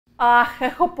Αχ,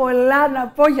 έχω πολλά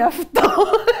να πω γι' αυτό.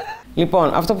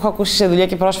 Λοιπόν, αυτό που έχω ακούσει σε δουλειά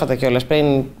και πρόσφατα κιόλας,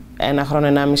 πριν 1 χρόνο,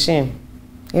 1,5,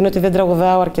 είναι ότι δεν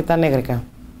τραγουδάω αρκετά νέγρικα.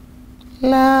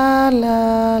 Λα,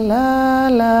 λα, λα,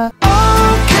 λα.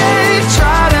 Okay,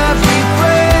 try to be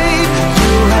brave.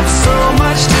 You have so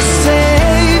much to say.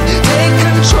 Take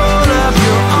control of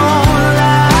your own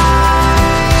life.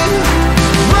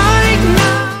 Right now.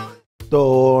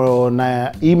 Το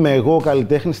να είμαι εγώ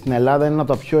καλλιτέχνης στην Ελλάδα είναι ένα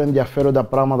από τα πιο ενδιαφέροντα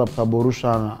πράγματα που θα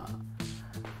μπορούσα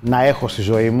να έχω στη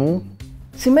ζωή μου.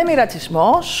 Σημαίνει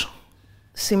ρατσισμός,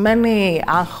 σημαίνει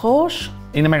άγχος.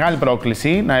 Είναι μεγάλη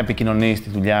πρόκληση να επικοινωνείς τη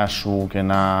δουλειά σου και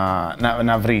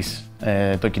να βρεις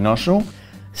το κοινό σου.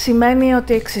 Σημαίνει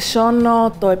ότι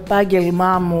εξισώνω το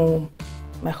επάγγελμά μου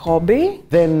με χόμπι.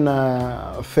 Δεν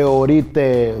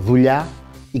θεωρείται δουλειά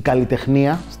η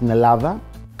καλλιτεχνία στην Ελλάδα.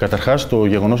 Καταρχάς, το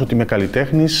γεγονός ότι είμαι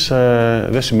καλλιτέχνης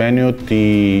δεν σημαίνει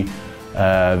ότι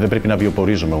δεν πρέπει να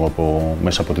βιοπορίζομαι εγώ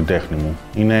μέσα από την τέχνη μου.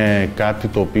 Είναι κάτι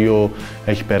το οποίο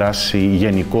έχει περάσει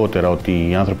γενικότερα, ότι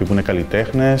οι άνθρωποι που είναι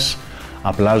καλλιτέχνες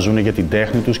απλά ζουν για την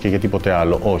τέχνη τους και για τίποτε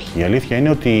άλλο. Όχι. Η αλήθεια είναι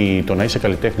ότι το να είσαι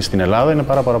καλλιτέχνης στην Ελλάδα είναι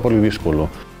πάρα πολύ δύσκολο.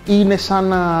 Είναι σαν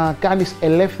να κάνεις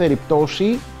ελεύθερη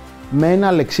πτώση με ένα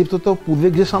αλεξίπτωτο που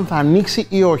δεν ξέρεις αν θα ανοίξει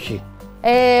ή όχι.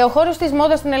 Ο χώρος της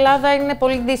μόδας στην Ελλάδα είναι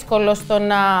πολύ δύσκολο στο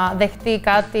να δεχτεί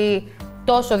κάτι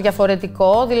τόσο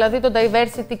διαφορετικό, δηλαδή το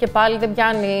diversity και πάλι δεν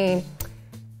πιάνει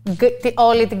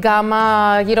όλη την γκάμα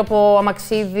γύρω από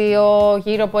αμαξίδιο,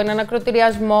 γύρω από έναν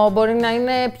ακροτηριασμό, μπορεί να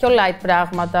είναι πιο light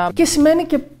πράγματα. Και σημαίνει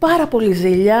και πάρα πολύ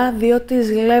ζήλια, διότι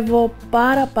ζηλεύω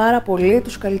πάρα πολύ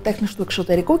τους καλλιτέχνες του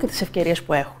εξωτερικού και τις ευκαιρίες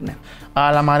που έχουν.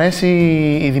 Αλλά μ' αρέσει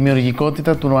η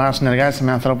δημιουργικότητα του να συνεργάζεσαι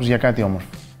με ανθρώπους για κάτι όμορφο.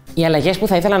 Οι αλλαγές που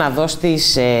θα ήθελα να δω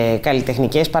στις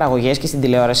καλλιτεχνικές παραγωγές και στην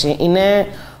τηλεόραση είναι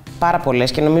πάρα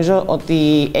πολλές και νομίζω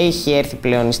ότι έχει έρθει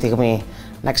πλέον η στιγμή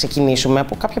να ξεκινήσουμε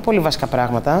από κάποια πολύ βασικά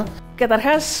πράγματα.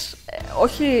 Καταρχάς,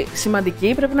 όχι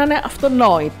σημαντική, πρέπει να είναι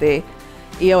αυτονόητη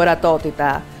η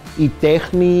ορατότητα. Η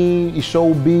τέχνη, η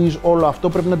showbiz, όλο αυτό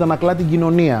πρέπει να αντανακλά την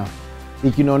κοινωνία. Η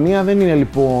κοινωνία δεν είναι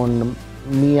λοιπόν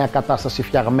μία κατάσταση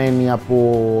φτιαγμένη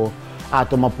από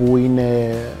άτομα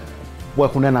που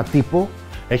έχουν ένα τύπο.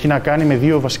 Έχει να κάνει με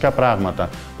 2 βασικά πράγματα.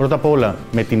 Πρώτα απ' όλα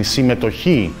με την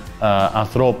συμμετοχή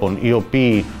ανθρώπων οι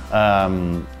οποίοι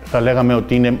θα λέγαμε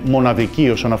ότι είναι μοναδικοί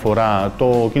όσον αφορά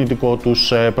το κινητικό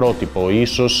τους πρότυπο,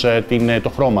 ίσως το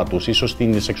χρώμα τους, ίσως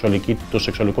το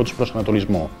σεξουαλικό τους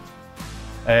προσανατολισμό.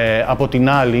 Από την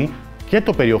άλλη, και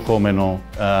το περιεχόμενο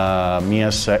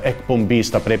μιας εκπομπής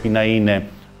θα πρέπει να είναι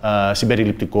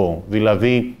συμπεριληπτικό.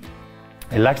 Δηλαδή,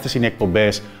 ελάχιστες είναι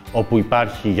εκπομπές όπου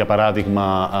υπάρχει, για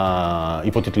παράδειγμα,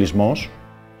 υποτιτλισμός,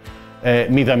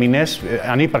 μηδαμινές,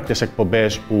 ανύπαρκτες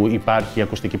εκπομπές που υπάρχει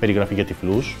ακουστική περιγραφή για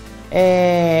τυφλούς.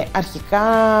 Αρχικά,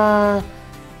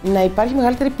 να υπάρχει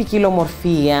μεγαλύτερη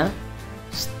ποικιλομορφία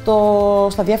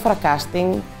στα διάφορα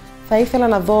casting. Θα ήθελα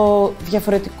να δω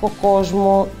διαφορετικό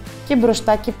κόσμο και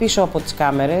μπροστά και πίσω από τις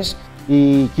κάμερες.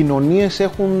 Οι κοινωνίες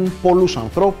έχουν πολλούς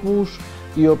ανθρώπους,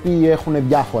 οι οποίοι έχουν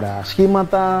διάφορα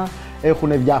σχήματα,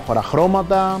 έχουν διάφορα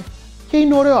χρώματα και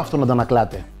είναι ωραίο αυτό να τα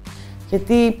ανακλάτε.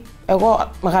 Γιατί εγώ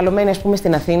μεγαλωμένη, ας πούμε,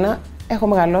 στην Αθήνα, έχω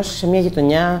μεγαλώσει σε μια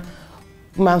γειτονιά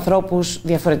με ανθρώπους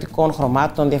διαφορετικών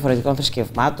χρωμάτων, διαφορετικών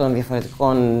θρησκευμάτων,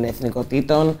 διαφορετικών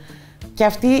εθνικοτήτων και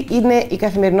αυτή είναι η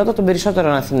καθημερινότητα των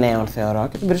περισσότερων Αθηναίων, θεωρώ,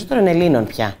 και των περισσότερων Ελλήνων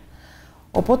πια.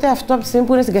 Οπότε αυτό από τη στιγμή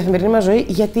που είναι στην καθημερινή μας ζωή,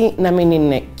 γιατί να μην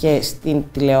είναι και στην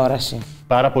τηλεόραση.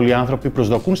 Πάρα πολλοί άνθρωποι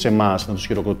προσδοκούν σε εμάς να τους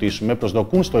χειροκροτήσουμε,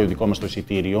 προσδοκούν στο δικό μας το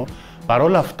εισιτήριο. Παρ'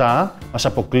 όλα αυτά, μας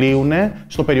αποκλείουν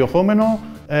στο περιεχόμενο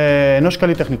ενός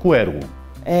καλλιτεχνικού έργου.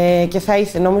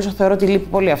 Και νομίζω, θεωρώ ότι λείπει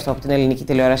πολύ αυτό από την ελληνική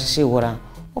τηλεόραση, σίγουρα.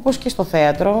 Όπως και στο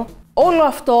θέατρο. Όλο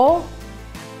αυτό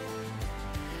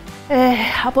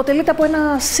αποτελείται από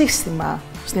ένα σύστημα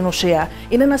στην ουσία.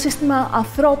 Είναι ένα σύστημα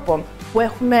ανθρώπων που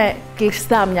έχουν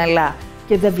κλειστά μυαλά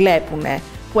και δεν βλέπουν,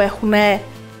 που έχουν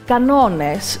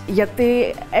κανόνες, γιατί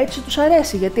έτσι τους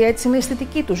αρέσει, γιατί έτσι είναι η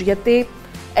αισθητική τους, γιατί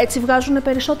έτσι βγάζουν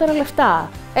περισσότερα λεφτά.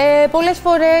 Πολλές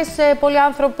φορές πολλοί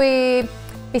άνθρωποι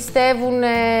πιστεύουν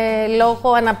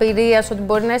λόγω αναπηρίας ότι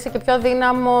μπορεί να είσαι και πιο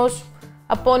αδύναμος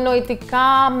από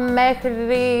νοητικά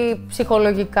μέχρι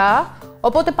ψυχολογικά,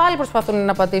 οπότε πάλι προσπαθούν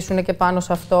να πατήσουν και πάνω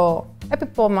σε αυτό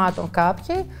επιπομάτων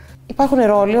κάποιοι. Υπάρχουν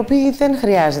ρόλοι οι οποίοι δεν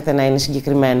χρειάζεται να είναι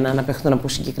συγκεκριμένα, να παιχτούν από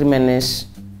συγκεκριμένες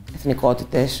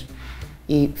εθνικότητες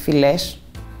ή φυλές.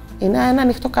 Είναι ένα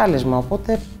ανοιχτό κάλεσμα,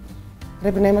 οπότε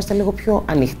πρέπει να είμαστε λίγο πιο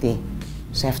ανοιχτοί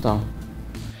σε αυτό.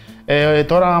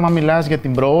 Τώρα, άμα μιλάς για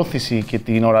την προώθηση και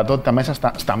την ορατότητα μέσα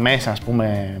στα μέσα, ας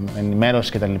πούμε,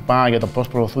 ενημέρωση και τα λοιπά, για το πώς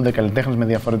προωθούνται καλλιτέχνες με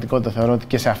διαφορετικότητα, θεωρώ ότι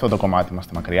και σε αυτό το κομμάτι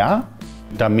είμαστε μακριά.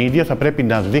 Τα media θα πρέπει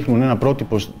να δείχνουν ένα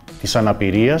πρότυπο της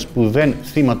αναπηρίας που δεν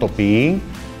θυματοποιεί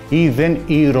ή δεν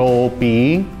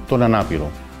ηρωοποιεί τον ανάπηρο.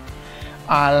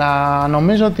 Αλλά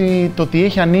νομίζω ότι το ότι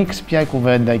έχει ανοίξει πια η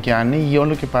κουβέντα και ανοίγει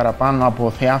όλο και παραπάνω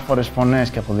από διάφορες φωνές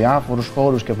και από διάφορους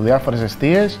χώρους και από διάφορες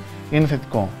εστίες είναι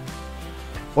θετικό.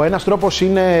 Ο ένας τρόπος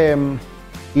είναι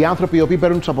οι άνθρωποι οι οποίοι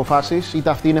παίρνουν τις αποφάσεις, είτε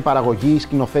αυτοί είναι παραγωγοί,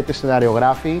 σκηνοθέτες,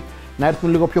 σεναριογράφοι, να έρθουν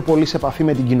λίγο πιο πολύ σε επαφή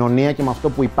με την κοινωνία και με αυτό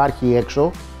που υπάρχει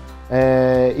έξω.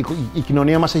 Η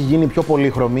κοινωνία μας έχει γίνει πιο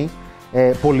πολύχρωμη,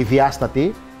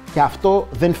 πολυδιάστατη και αυτό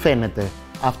δεν φαίνεται.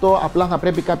 Αυτό απλά θα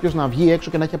πρέπει κάποιος να βγει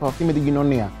έξω και να έχει επαφή με την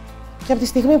κοινωνία. Και από τη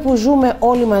στιγμή που ζούμε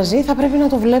όλοι μαζί, θα πρέπει να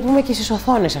το βλέπουμε και στις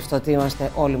οθόνες αυτό ότι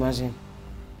είμαστε όλοι μαζί.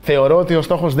 Θεωρώ ότι ο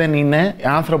στόχος δεν είναι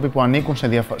άνθρωποι που ανήκουν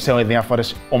σε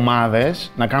διάφορες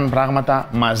ομάδες να κάνουν πράγματα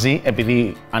μαζί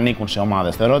επειδή ανήκουν σε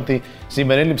ομάδες. Θεωρώ ότι η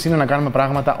συμπερίληψη είναι να κάνουμε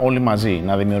πράγματα όλοι μαζί.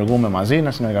 Να δημιουργούμε μαζί,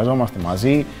 να συνεργαζόμαστε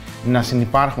μαζί, να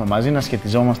συνυπάρχουμε μαζί, να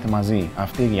σχετιζόμαστε μαζί.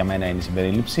 Αυτή για μένα είναι η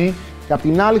συμπερίληψη. Και απ'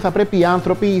 την άλλη θα πρέπει οι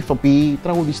άνθρωποι, οι ηθοποιοί, οι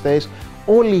τραγουδιστές,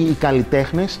 όλοι οι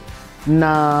καλλιτέχνες να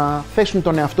θέσουν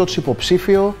τον εαυτό τους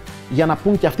υποψήφιο για να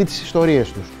πούν και αυτοί τις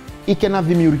ιστορίες τους ή και να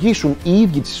δημιουργήσουν οι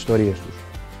ίδιοι τις ιστορίες τους.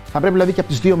 Θα πρέπει δηλαδή και από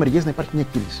τις δύο μεριές να υπάρχει μια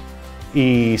κύληση.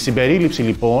 Η συμπερίληψη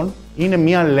λοιπόν είναι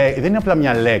δεν είναι απλά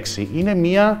μια λέξη, είναι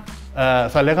μια,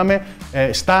 θα λέγαμε,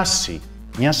 στάση.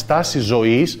 Μια στάση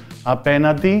ζωής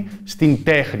απέναντι στην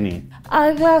τέχνη.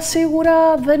 Αλλά σίγουρα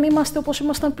δεν είμαστε όπως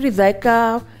ήμασταν πριν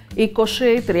 10, 20,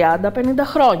 30, 50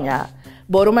 χρόνια.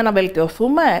 Μπορούμε να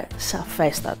βελτιωθούμε,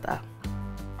 σαφέστατα.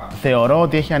 Θεωρώ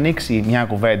ότι έχει ανοίξει μια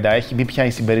κουβέντα, έχει μπει πια η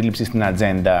συμπερίληψη στην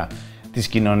ατζέντα της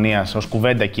κοινωνίας, ως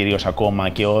κουβέντα κυρίως ακόμα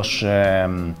και ως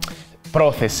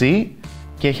πρόθεση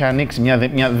και έχει ανοίξει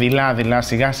μια δειλά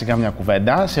σιγά σιγά μια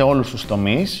κουβέντα σε όλους τους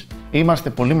τομείς. Είμαστε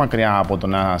πολύ μακριά από το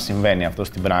να συμβαίνει αυτό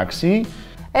στην πράξη.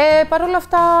 Παρ' όλα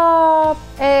αυτά,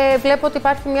 βλέπω ότι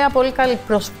υπάρχει μια πολύ καλή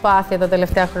προσπάθεια τα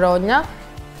τελευταία χρόνια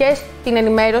και στην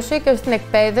ενημέρωση και στην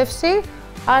εκπαίδευση,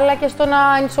 αλλά και στο να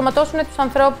ενσωματώσουν τους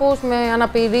ανθρώπους με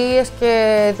αναπηρίες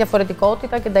και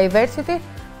διαφορετικότητα και diversity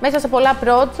μέσα σε πολλά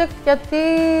project, γιατί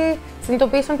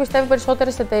συνειδητοποίησαν, πιστεύω,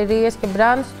 περισσότερες εταιρείες και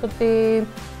brands ότι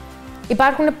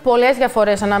υπάρχουν πολλές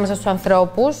διαφορές ανάμεσα στους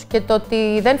ανθρώπους και το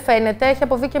ότι δεν φαίνεται έχει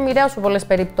αποβεί και μοιραίο σε πολλές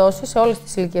περιπτώσεις, σε όλες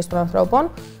τις ηλικίες των ανθρώπων.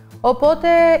 Οπότε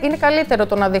είναι καλύτερο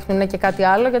το να δείχνουν και κάτι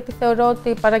άλλο, γιατί θεωρώ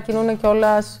ότι παρακινούν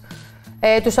κιόλας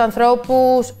τους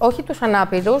ανθρώπους, όχι τους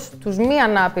ανάπηρους, τους μη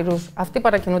ανάπηρους. Αυτοί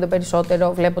παρακινούνται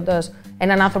περισσότερο βλέποντας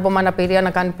έναν άνθρωπο με αναπηρία να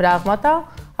κάνει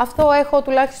πράγματα. Αυτό έχω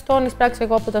τουλάχιστον εισπράξει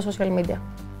εγώ από τα social media.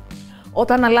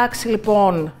 Όταν αλλάξει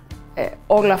λοιπόν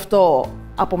όλο αυτό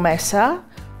από μέσα,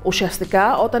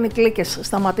 ουσιαστικά όταν οι κλίκες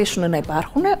σταματήσουν να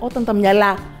υπάρχουν, όταν τα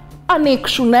μυαλά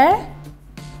ανοίξουν,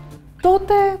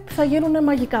 τότε θα γίνουν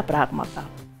μαγικά πράγματα.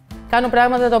 Κάνω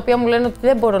πράγματα τα οποία μου λένε ότι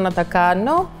δεν μπορώ να τα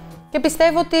κάνω και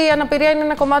πιστεύω ότι η αναπηρία είναι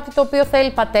ένα κομμάτι το οποίο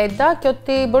θέλει πατέντα και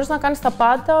ότι μπορείς να κάνεις τα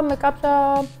πάντα με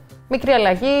κάποια μικρή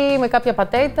αλλαγή, με κάποια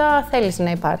πατέντα, θέλεις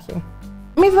να υπάρχει.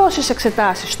 Μη δώσεις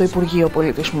εξετάσεις στο Υπουργείο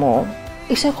Πολιτισμού,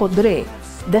 είσαι χοντρή,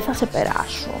 δεν θα σε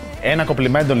περάσουν. Ένα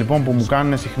κομπλιμέντο λοιπόν που μου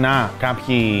κάνουν συχνά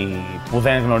κάποιοι που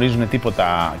δεν γνωρίζουν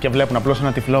τίποτα και βλέπουν απλώς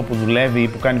ένα τυφλό που δουλεύει ή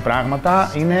που κάνει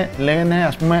πράγματα, λένε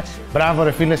ας πούμε «Μπράβο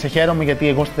ρε φίλε, σε χαίρομαι γιατί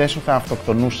εγώ στη θέση σου θα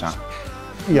αυτοκτονούσα».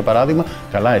 Για παράδειγμα,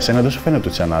 καλά, εσένα δεν σου φαίνεται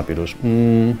ότι είσαι ανάπηρος.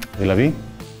 Δηλαδή,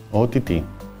 ό,τι τι.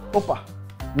 Όπα.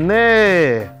 Ναι,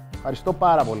 ευχαριστώ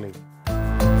πάρα πολύ.